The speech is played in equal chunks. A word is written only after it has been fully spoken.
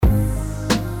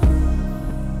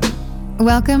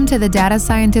Welcome to the Data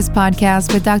Scientist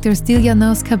Podcast with Dr.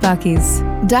 Stylianos Kabakis.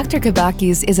 Dr.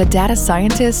 Kabakis is a data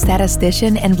scientist,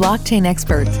 statistician, and blockchain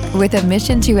expert with a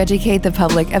mission to educate the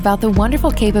public about the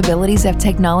wonderful capabilities of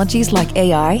technologies like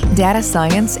AI, data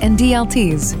science, and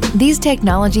DLTs. These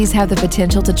technologies have the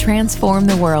potential to transform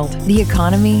the world, the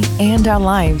economy, and our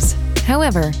lives.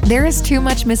 However, there is too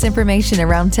much misinformation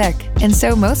around tech, and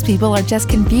so most people are just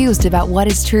confused about what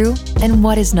is true and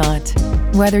what is not.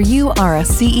 Whether you are a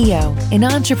CEO, an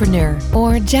entrepreneur,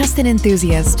 or just an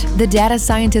enthusiast, the Data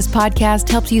Scientist Podcast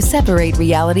helps you separate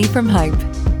reality from hype.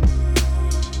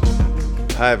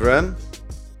 Hi everyone.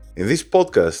 In this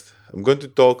podcast, I'm going to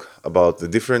talk about the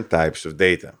different types of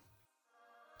data.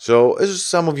 So, as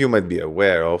some of you might be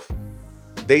aware of,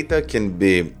 data can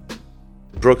be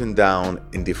broken down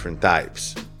in different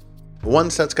types. One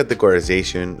such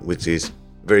categorization, which is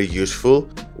very useful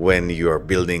when you are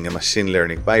building a machine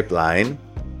learning pipeline,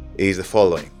 is the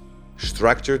following: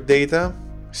 structured data,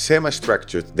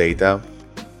 semi-structured data,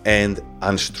 and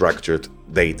unstructured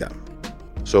data.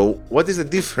 So what is the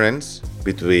difference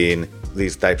between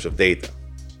these types of data?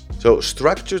 So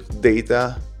structured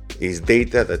data is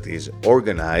data that is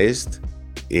organized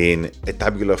in a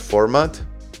tabular format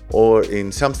or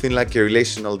in something like a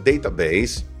relational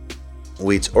database,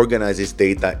 which organizes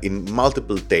data in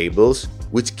multiple tables,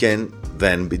 which can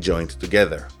then be joined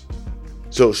together.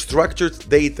 So structured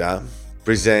data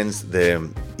presents the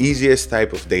easiest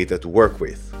type of data to work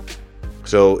with.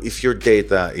 So if your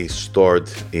data is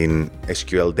stored in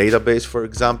SQL database, for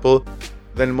example,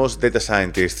 then most data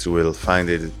scientists will find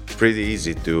it pretty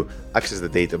easy to access the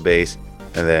database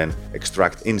and then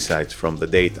extract insights from the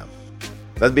data.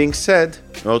 That being said,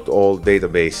 not all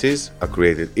databases are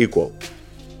created equal.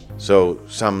 So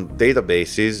some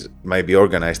databases might be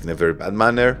organized in a very bad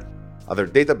manner. Other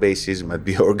databases might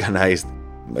be organized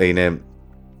in a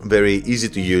very easy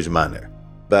to use manner.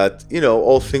 But,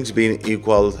 all things being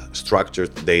equal,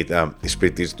 structured data is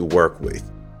pretty easy to work with.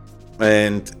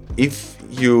 And if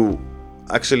you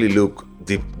actually look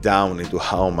deep down into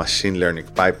how machine learning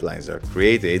pipelines are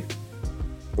created,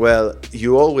 well,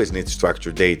 you always need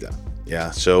structured data.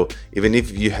 Yeah, so even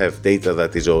if you have data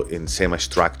that is in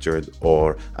semi-structured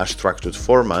or unstructured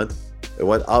format,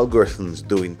 what algorithms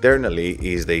do internally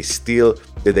is they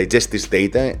digest this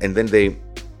data and then they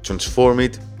transform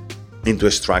it into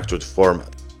a structured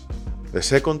format. The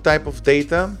second type of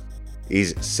data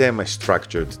is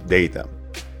semi-structured data.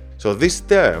 So this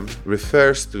term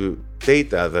refers to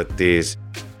data that is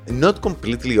not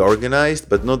completely organized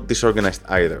but not disorganized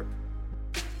either.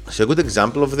 So a good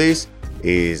example of this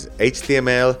is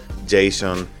HTML,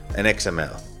 JSON, and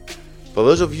XML. For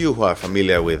those of you who are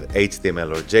familiar with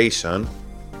HTML or JSON,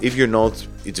 if you're not,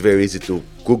 it's very easy to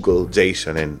Google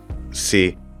JSON and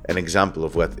see an example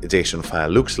of what a JSON file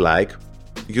looks like.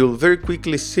 You'll very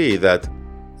quickly see that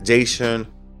JSON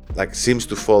seems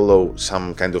to follow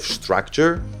some kind of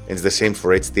structure, and it's the same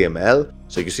for HTML.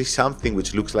 So you see something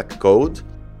which looks like code,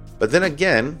 but then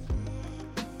again,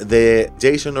 the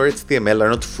JSON or HTML are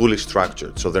not fully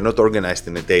structured, so they're not organized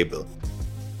in a table.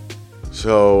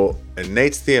 So an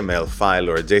HTML file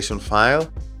or a JSON file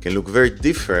can look very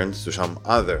different to some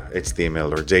other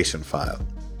HTML or JSON file.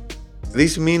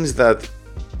 This means that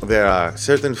there are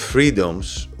certain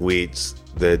freedoms which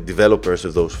the developers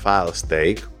of those files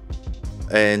take,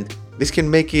 and this can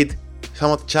make it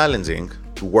somewhat challenging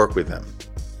to work with them.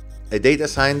 A data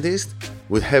scientist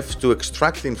would have to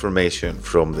extract information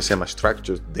from the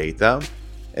semi-structured data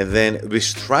and then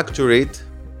restructure it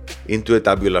into a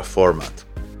tabular format.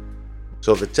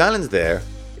 So the challenge there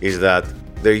is that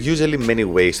there are usually many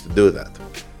ways to do that.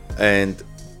 And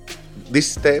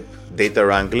this step, data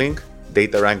wrangling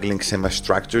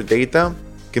semi-structured data,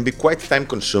 can be quite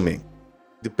time-consuming,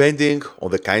 depending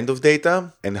on the kind of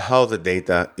data and how the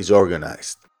data is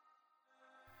organized.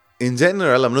 In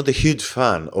general, I'm not a huge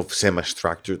fan of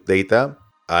semi-structured data.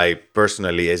 I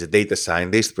personally, as a data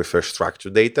scientist, prefer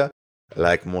structured data,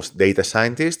 like most data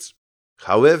scientists.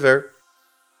 However,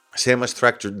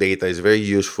 semi-structured data is very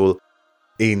useful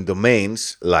in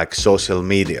domains like social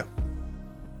media.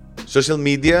 Social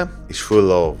media is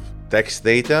full of text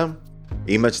data,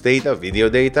 image data, video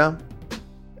data,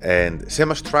 and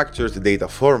semi-structured data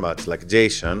formats like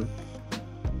JSON.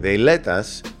 They let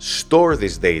us store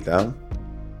this data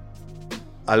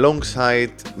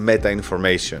alongside meta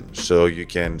information. So you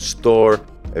can store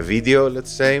a video,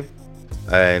 let's say,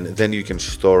 and then you can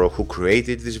store who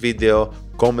created this video,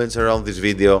 comments around this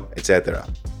video, etc.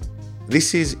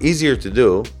 This is easier to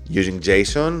do using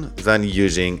JSON than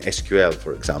using SQL,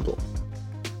 for example.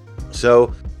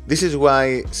 So this is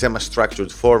why semi-structured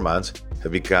formats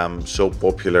have become so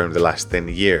popular in the last 10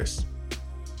 years.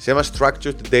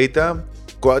 Semi-structured data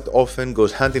quite often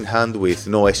goes hand in hand with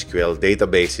NoSQL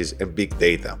databases and big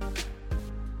data.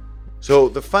 So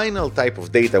the final type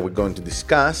of data we're going to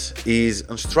discuss is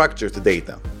unstructured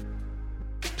data.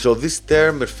 So this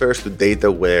term refers to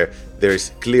data where there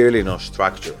is clearly no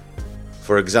structure.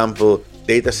 For example,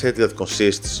 dataset that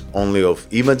consists only of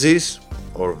images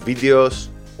or videos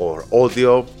or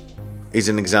audio is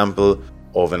an example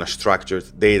of an unstructured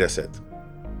dataset.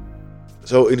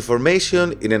 So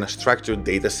information in an unstructured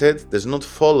dataset does not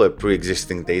follow a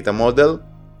pre-existing data model,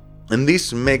 and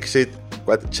this makes it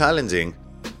quite challenging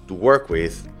to work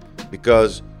with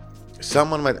because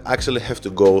someone might actually have to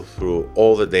go through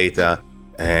all the data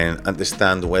and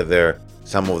understand whether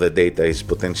some of the data is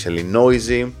potentially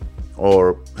noisy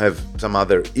or have some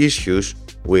other issues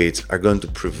which are going to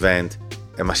prevent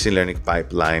a machine learning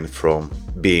pipeline from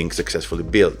being successfully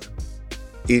built.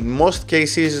 In most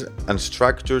cases,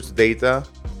 unstructured data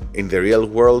in the real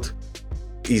world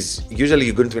is usually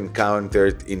you're going to encounter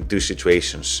it in two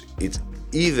situations. It's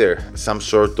either some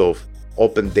sort of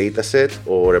open data set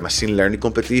or a machine learning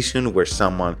competition where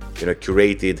someone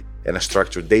curated an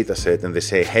unstructured data set and they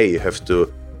say, hey, you have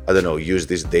to, use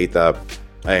this data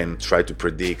and try to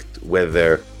predict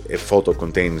whether a photo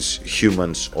contains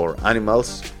humans or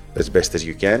animals as best as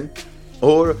you can.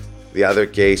 Or the other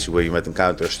case where you might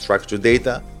encounter structured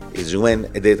data is when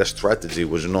a data strategy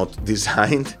was not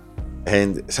designed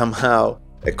and somehow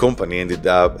a company ended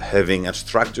up having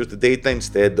unstructured data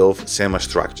instead of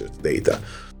semi-structured data.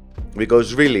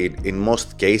 Because really, in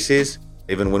most cases,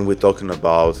 even when we're talking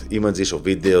about images or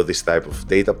video, this type of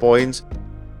data points,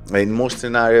 in most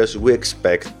scenarios, we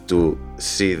expect to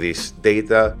see this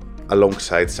data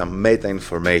alongside some meta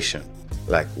information,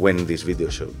 like when this video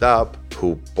showed up,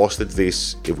 who posted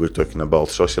this, if we're talking about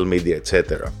social media,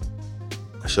 etc.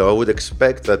 So I would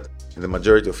expect that in the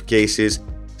majority of cases,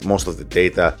 most of the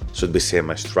data should be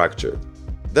semi-structured.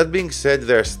 That being said,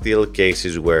 there are still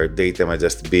cases where data might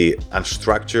just be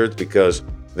unstructured because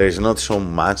there is not so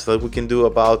much that we can do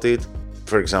about it.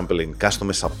 For example, in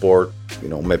customer support,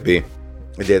 maybe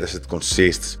a dataset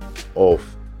consists of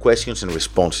questions and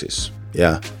responses,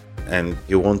 and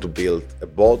you want to build a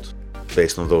bot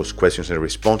based on those questions and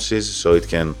responses so it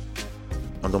can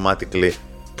automatically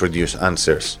produce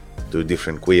answers to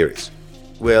different queries.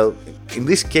 Well, in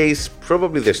this case,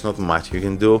 probably there's not much you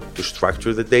can do to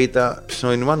structure the data,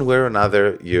 so in one way or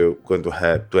another, you're going to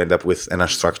have to end up with an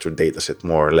unstructured dataset,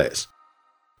 more or less.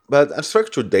 But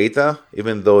unstructured data,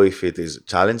 even though if it is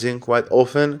challenging quite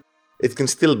often, it can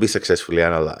still be successfully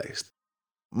analyzed.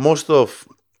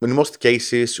 In most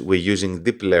cases, we're using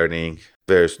deep learning,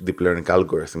 various deep learning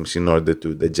algorithms in order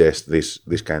to digest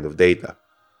this kind of data.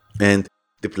 And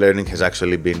deep learning has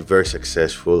actually been very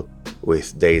successful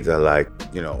with data like,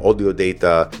 audio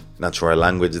data, natural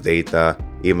language data,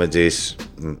 images,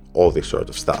 and all this sort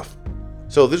of stuff.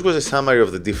 So this was a summary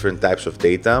of the different types of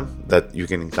data that you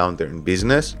can encounter in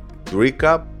business. To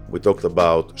recap, we talked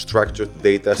about structured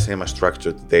data,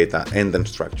 semi-structured data, and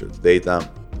unstructured data.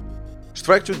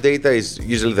 Structured data is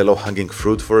usually the low-hanging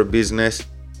fruit for a business,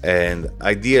 and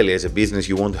ideally as a business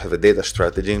you want to have a data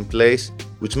strategy in place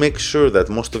which makes sure that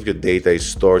most of your data is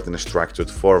stored in a structured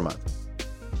format.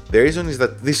 The reason is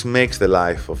that this makes the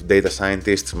life of data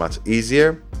scientists much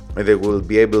easier and they will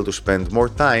be able to spend more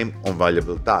time on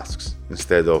valuable tasks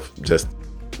instead of just,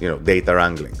 data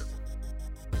wrangling.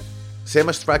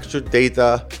 Semi-structured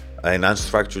data and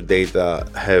unstructured data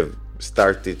have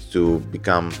started to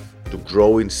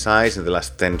grow in size in the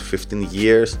last 10-15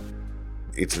 years.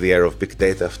 It's the era of big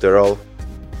data after all.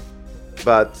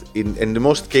 But in the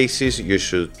most cases, you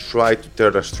should try to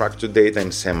turn unstructured data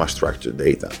into semi-structured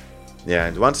data.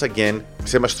 And once again,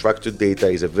 semi-structured data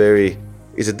is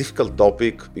a difficult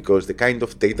topic because the kind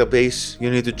of database you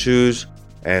need to choose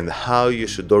and how you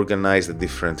should organize the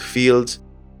different fields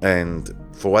and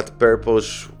for what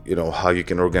purpose, how you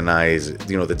can organize,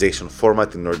 the JSON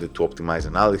format in order to optimize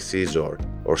analysis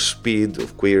or speed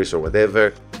of queries or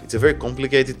whatever. It's a very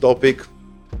complicated topic,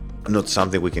 not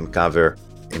something we can cover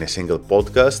in a single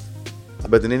podcast.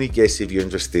 But in any case, if you're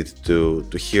interested to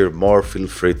hear more, feel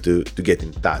free to get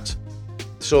in touch.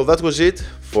 So that was it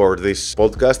for this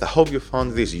podcast. I hope you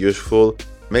found this useful.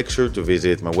 Make sure to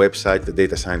visit my website,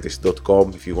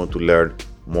 thedatascientist.com, if you want to learn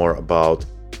more about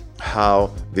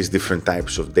how these different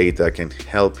types of data can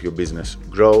help your business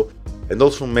grow. And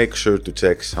also make sure to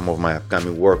check some of my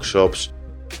upcoming workshops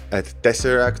at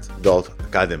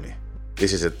tesseract.academy.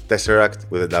 This is a Tesseract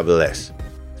with a double S.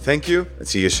 Thank you and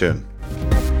see you soon.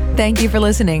 Thank you for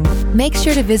listening. Make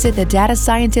sure to visit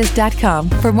thedatascientist.com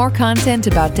for more content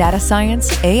about data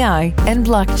science, AI, and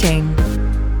blockchain.